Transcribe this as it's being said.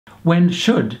When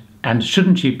should and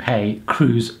shouldn't you pay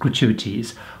cruise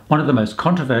gratuities? One of the most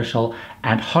controversial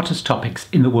and hottest topics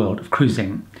in the world of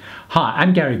cruising. Hi,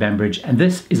 I'm Gary Bembridge, and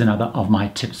this is another of my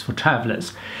tips for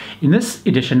travelers. In this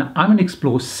edition, I'm going to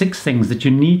explore 6 things that you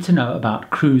need to know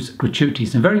about cruise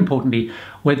gratuities, and very importantly,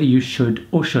 whether you should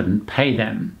or shouldn't pay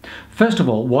them. First of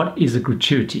all, what is a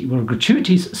gratuity? Well, a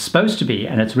gratuity is supposed to be,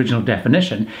 and its original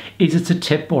definition is it's a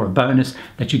tip or a bonus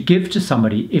that you give to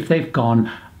somebody if they've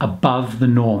gone above the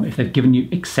norm, if they've given you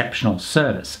exceptional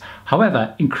service.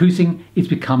 However, in cruising, it's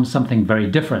become something very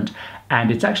different,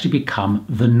 and it's actually become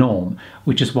the norm,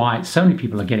 which is why so many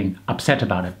people are getting upset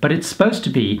about it. But it's supposed to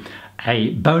be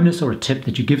a bonus or a tip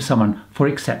that you give someone for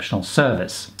exceptional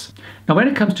service. Now, when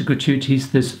it comes to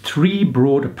gratuities, there's 3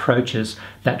 broad approaches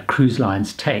that cruise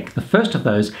lines take. The first of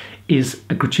those is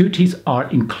gratuities are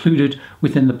included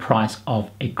within the price of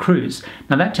a cruise.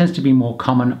 Now, that tends to be more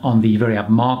common on the very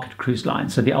upmarket cruise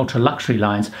lines. So the ultra luxury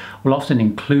lines will often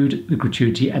include the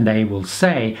gratuity, and they will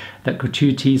say that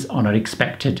gratuities are not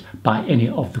expected by any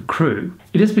of the crew.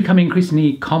 It is becoming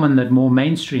increasingly common that more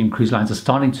mainstream cruise lines are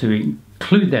starting to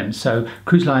include them. So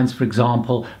cruise lines, for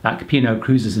example, like P&O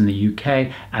Cruises in the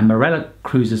UK and Marella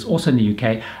Cruises, also in the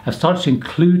UK, have started to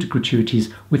include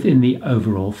gratuities within the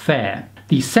overall fare.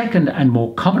 The second and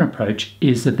more common approach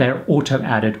is that they're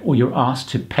auto-added, or you're asked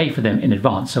to pay for them in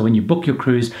advance. So when you book your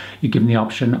cruise, you're given the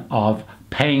option of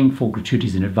paying for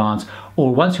gratuities in advance,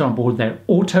 or once you're on board, they're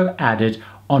auto-added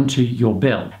onto your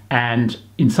bill. And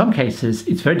in some cases,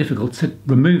 it's very difficult to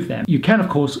remove them. You can, of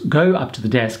course, go up to the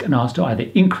desk and ask to either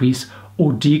increase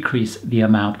or decrease the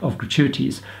amount of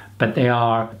gratuities, but they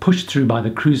are pushed through by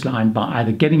the cruise line by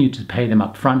either getting you to pay them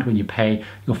up front when you pay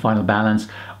your final balance,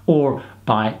 or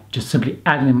by just simply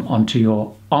adding them onto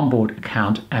your onboard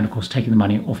account and, of course, taking the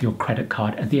money off your credit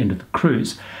card at the end of the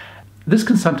cruise. This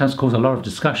can sometimes cause a lot of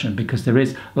discussion because there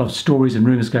is a lot of stories and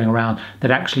rumors going around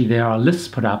that actually there are lists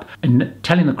put up and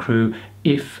telling the crew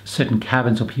if certain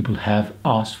cabins or people have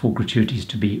asked for gratuities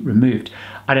to be removed.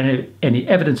 I don't know any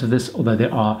evidence of this, although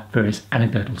there are various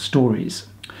anecdotal stories.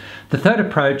 The third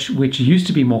approach, which used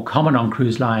to be more common on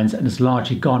cruise lines and is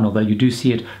largely gone, although you do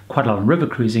see it quite a lot on river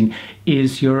cruising,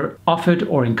 is you're offered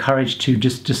or encouraged to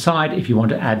just decide if you want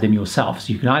to add them yourself.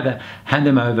 So you can either hand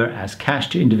them over as cash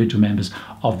to individual members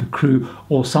of the crew,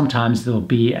 or sometimes there'll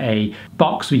be a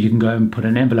box where you can go and put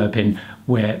an envelope in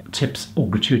where tips or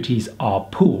gratuities are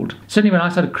pooled. Certainly when I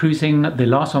started cruising, the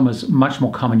last one was much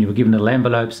more common. You were given little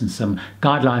envelopes and some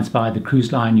guidelines by the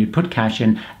cruise line. You'd put cash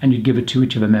in and you'd give it to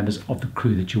whichever members of the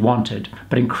crew that you wanted.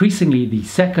 But increasingly, the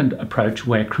second approach,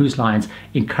 where cruise lines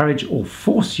encourage or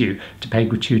force you to pay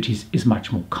gratuities, is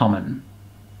much more common.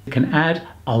 You can add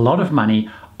a lot of money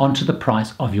onto the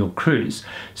price of your cruise.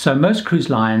 So most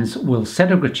cruise lines will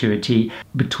set a gratuity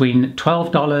between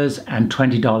 $12 and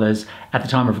 $20 at the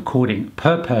time of recording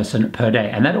per person per day,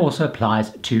 and that also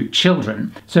applies to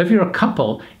children. So if you're a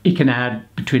couple, it can add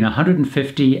between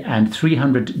 $150 and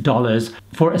 $300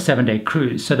 for a 7-day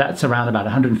cruise. So that's around about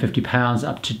 £150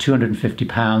 up to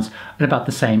 £250, and about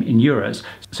the same in euros.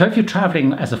 So if you're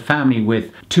traveling as a family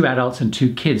with 2 adults and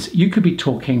 2 kids, you could be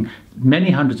talking many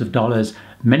hundreds of dollars,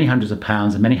 many hundreds of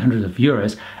pounds, and many hundreds of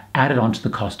euros added onto the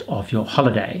cost of your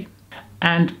holiday.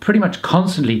 And pretty much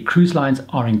constantly, cruise lines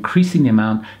are increasing the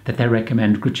amount that they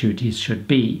recommend gratuities should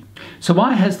be. So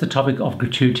why has the topic of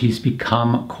gratuities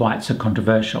become quite so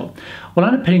controversial? Well,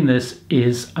 underpinning this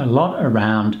is a lot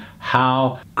around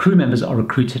how crew members are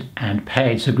recruited and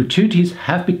paid. So gratuities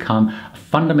have become a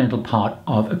fundamental part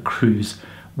of a crew's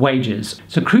wages.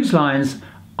 So cruise lines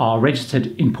are registered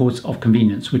in ports of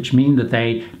convenience, which mean that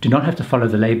they do not have to follow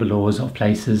the labour laws of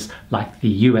places like the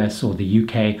US or the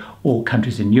UK or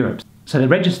countries in Europe. So they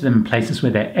register them in places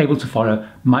where they're able to follow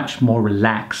much more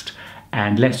relaxed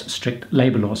and less strict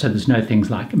labour laws. So there's no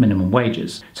things like minimum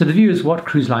wages. So the view is what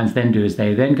cruise lines then do is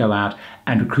they then go out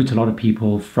and recruit a lot of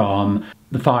people from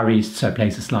the Far East, so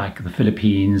places like the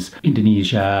Philippines,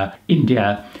 Indonesia,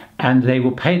 India, and they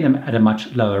will pay them at a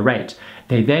much lower rate.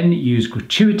 They then use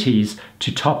gratuities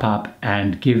to top up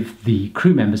and give the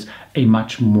crew members a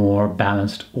much more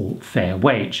balanced or fair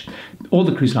wage. All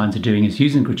the cruise lines are doing is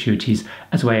using gratuities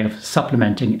as a way of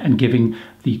supplementing and giving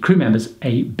the crew members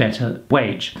a better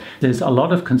wage. There's a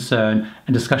lot of concern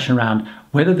and discussion around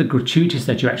whether the gratuities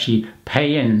that you actually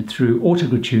pay in through auto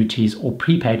gratuities or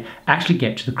prepaid actually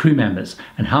get to the crew members,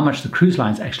 and how much the cruise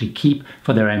lines actually keep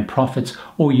for their own profits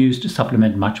or use to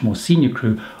supplement much more senior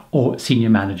crew or senior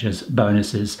managers'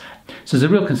 bonuses. So there's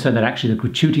a real concern that actually the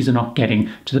gratuities are not getting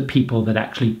to the people that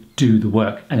actually do the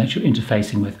work and that you're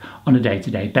interfacing with on a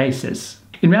day-to-day basis.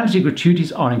 In reality,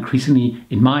 gratuities are increasingly,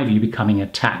 in my view, becoming a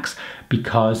tax,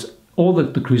 because All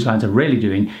that the cruise lines are really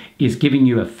doing is giving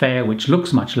you a fare which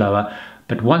looks much lower,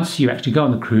 but once you actually go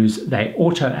on the cruise, they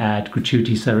auto add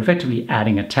gratuities, so they're effectively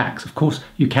adding a tax. Of course,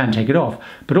 you can take it off,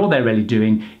 but all they're really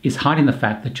doing is hiding the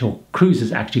fact that your cruise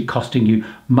is actually costing you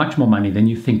much more money than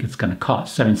you think it's going to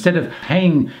cost. So instead of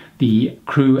paying the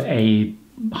crew a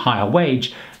higher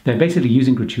wage, they're basically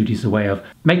using gratuities as a way of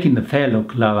making the fare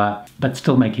look lower, but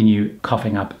still making you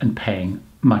coughing up and paying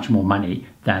much more money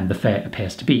than the fare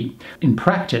appears to be. In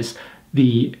practice,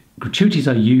 the gratuities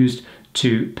are used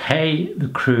to pay the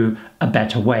crew a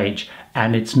better wage,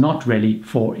 and it's not really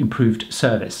for improved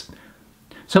service.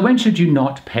 So when should you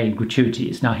not pay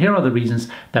gratuities? Now, here are the reasons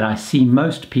that I see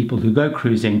most people who go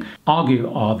cruising argue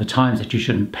are the times that you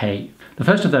shouldn't pay. The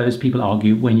first of those, people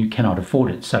argue when you cannot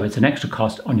afford it. So it's an extra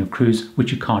cost on your cruise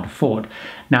which you can't afford.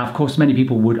 Now, of course, many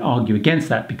people would argue against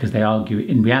that because they argue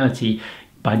in reality,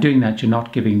 by doing that, you're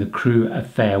not giving the crew a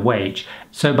fair wage.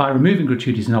 So by removing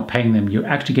gratuities and not paying them, you're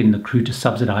actually getting the crew to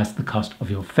subsidize the cost of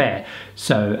your fare.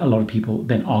 So a lot of people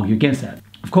then argue against that.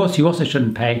 Of course, you also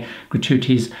shouldn't pay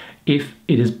gratuities if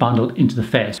it is bundled into the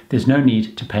fare. There's no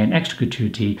need to pay an extra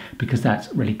gratuity because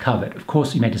that's really covered. Of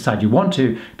course, you may decide you want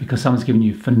to because someone's given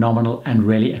you phenomenal and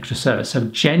really extra service. So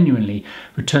genuinely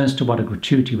returns to what a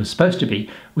gratuity was supposed to be,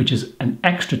 which is an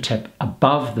extra tip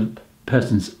above the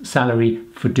person's salary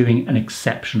for doing an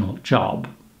exceptional job.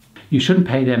 You shouldn't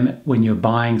pay them when you're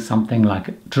buying something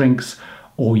like drinks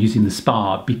or using the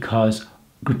spa because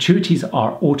gratuities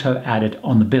are auto added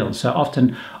on the bill. So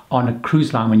often on a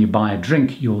cruise line, when you buy a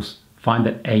drink, you'll find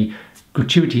that a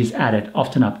gratuity is added,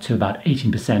 often up to about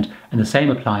 18%, and the same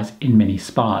applies in many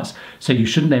spas. So you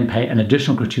shouldn't then pay an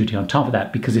additional gratuity on top of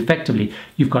that because effectively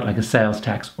you've got like a sales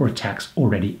tax or a tax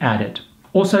already added.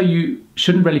 Also, you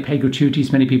shouldn't really pay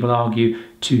gratuities, many people argue,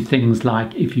 to things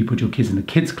like if you put your kids in the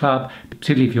kids club,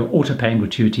 particularly if you're auto-paying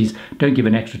gratuities, don't give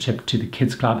an extra tip to the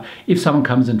kids club. If someone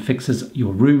comes and fixes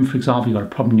your room, for example, you've got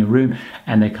a problem in your room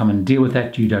and they come and deal with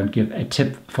that, you don't give a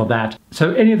tip for that.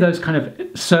 So any of those kind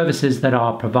of services that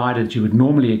are provided you would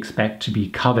normally expect to be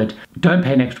covered, don't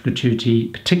pay an extra gratuity,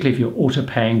 particularly if you're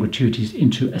auto-paying gratuities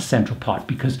into a central pot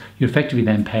because you're effectively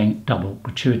then paying double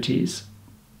gratuities.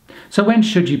 So when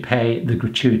should you pay the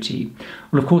gratuity?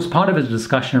 Well, of course, part of it is a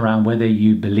discussion around whether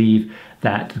you believe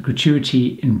that the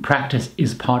gratuity in practice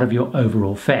is part of your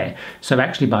overall fare. So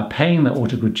actually by paying the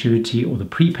auto gratuity or the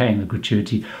prepaying the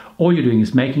gratuity, all you're doing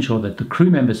is making sure that the crew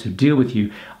members who deal with you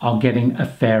are getting a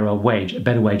fairer wage, a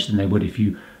better wage than they would if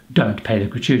you don't pay the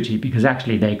gratuity, because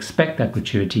actually they expect that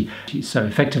gratuity. So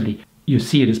effectively, you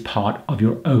see it as part of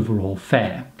your overall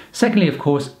fare. Secondly, of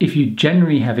course, if you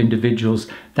generally have individuals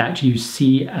that you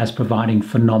see as providing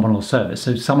phenomenal service,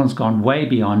 so someone's gone way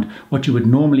beyond what you would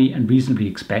normally and reasonably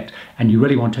expect, and you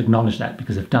really want to acknowledge that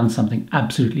because they've done something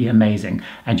absolutely amazing,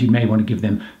 and you may want to give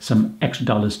them some extra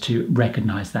dollars to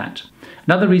recognize that.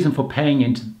 Another reason for paying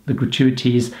into the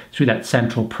gratuities through that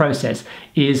central process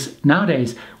is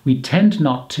nowadays we tend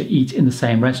not to eat in the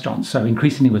same restaurants. So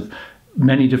increasingly with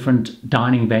many different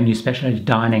dining venues, specialty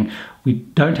dining, we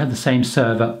don't have the same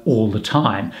server all the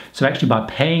time. So actually by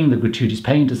paying the gratuities,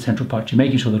 paying to the central pot, you're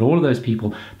making sure that all of those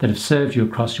people that have served you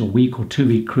across your week or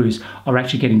 2-week cruise are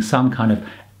actually getting some kind of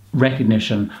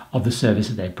recognition of the service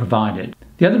that they've provided.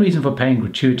 The other reason for paying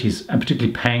gratuities, and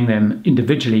particularly paying them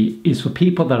individually, is for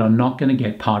people that are not going to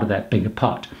get part of that bigger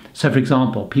pot. So for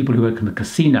example, people who work in the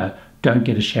casino don't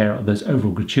get a share of those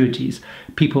overall gratuities.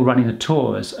 People running the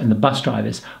tours and the bus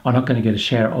drivers are not going to get a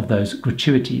share of those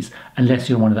gratuities unless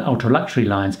you're one of the ultra luxury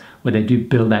lines where they do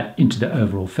build that into the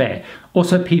overall fare.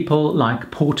 Also people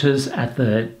like porters at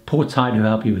the port side who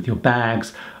help you with your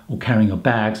bags or carrying your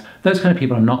bags, those kind of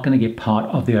people are not going to get part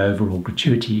of the overall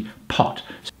gratuity pot.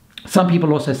 Some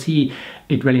people also see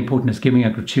it really important as giving a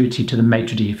gratuity to the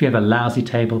maitre d'. If you have a lousy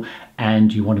table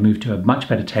and you want to move to a much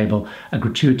better table, a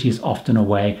gratuity is often a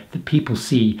way that people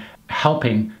see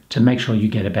helping to make sure you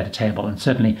get a better table. And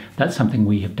certainly that's something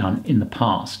we have done in the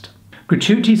past.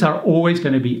 Gratuities are always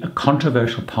going to be a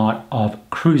controversial part of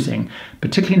cruising,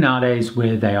 particularly nowadays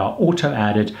where they are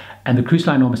auto-added and the cruise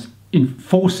line almost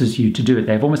enforces you to do it.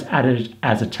 They've almost added it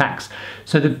as a tax.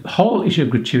 So the whole issue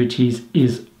of gratuities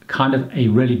is kind of a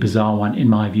really bizarre one in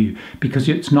my view, because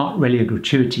it's not really a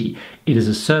gratuity. It is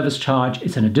a service charge,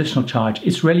 it's an additional charge,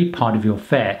 it's really part of your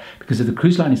fare, because if the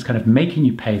cruise line is kind of making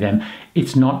you pay them,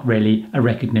 it's not really a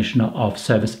recognition of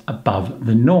service above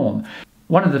the norm.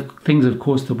 One of the things, of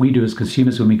course, that we do as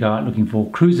consumers when we go out looking for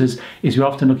cruises is we're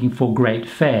often looking for great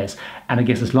fares. And I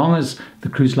guess as long as the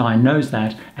cruise line knows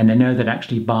that, and they know that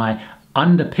actually by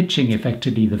under-pitching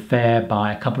effectively the fare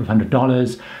by a couple of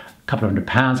 $100, couple of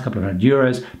 £100, couple of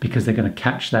 €100, because they're going to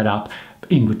catch that up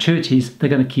in gratuities, they're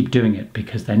going to keep doing it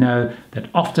because they know that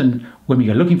often when we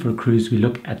go looking for a cruise, we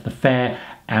look at the fare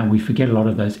and we forget a lot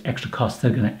of those extra costs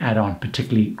they're going to add on,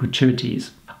 particularly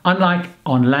gratuities. Unlike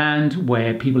on land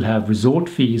where people have resort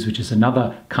fees, which is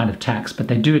another kind of tax, but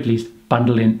they do at least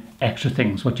bundle in extra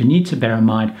things. What you need to bear in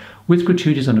mind with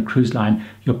gratuities on a cruise line,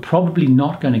 you're probably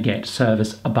not going to get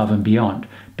service above and beyond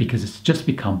because it's just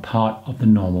become part of the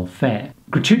normal fare.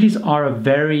 Gratuities are a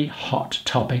very hot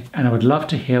topic, and I would love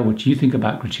to hear what you think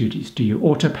about gratuities. Do you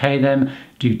auto pay them?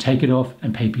 Do you take it off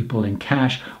and pay people in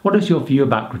cash? What is your view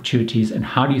about gratuities, and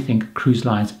how do you think cruise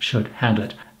lines should handle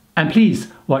it? And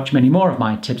please watch many more of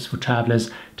my tips for travelers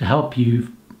to help you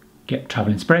get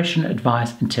travel inspiration,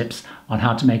 advice, and tips on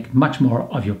how to make much more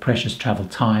of your precious travel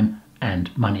time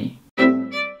and money.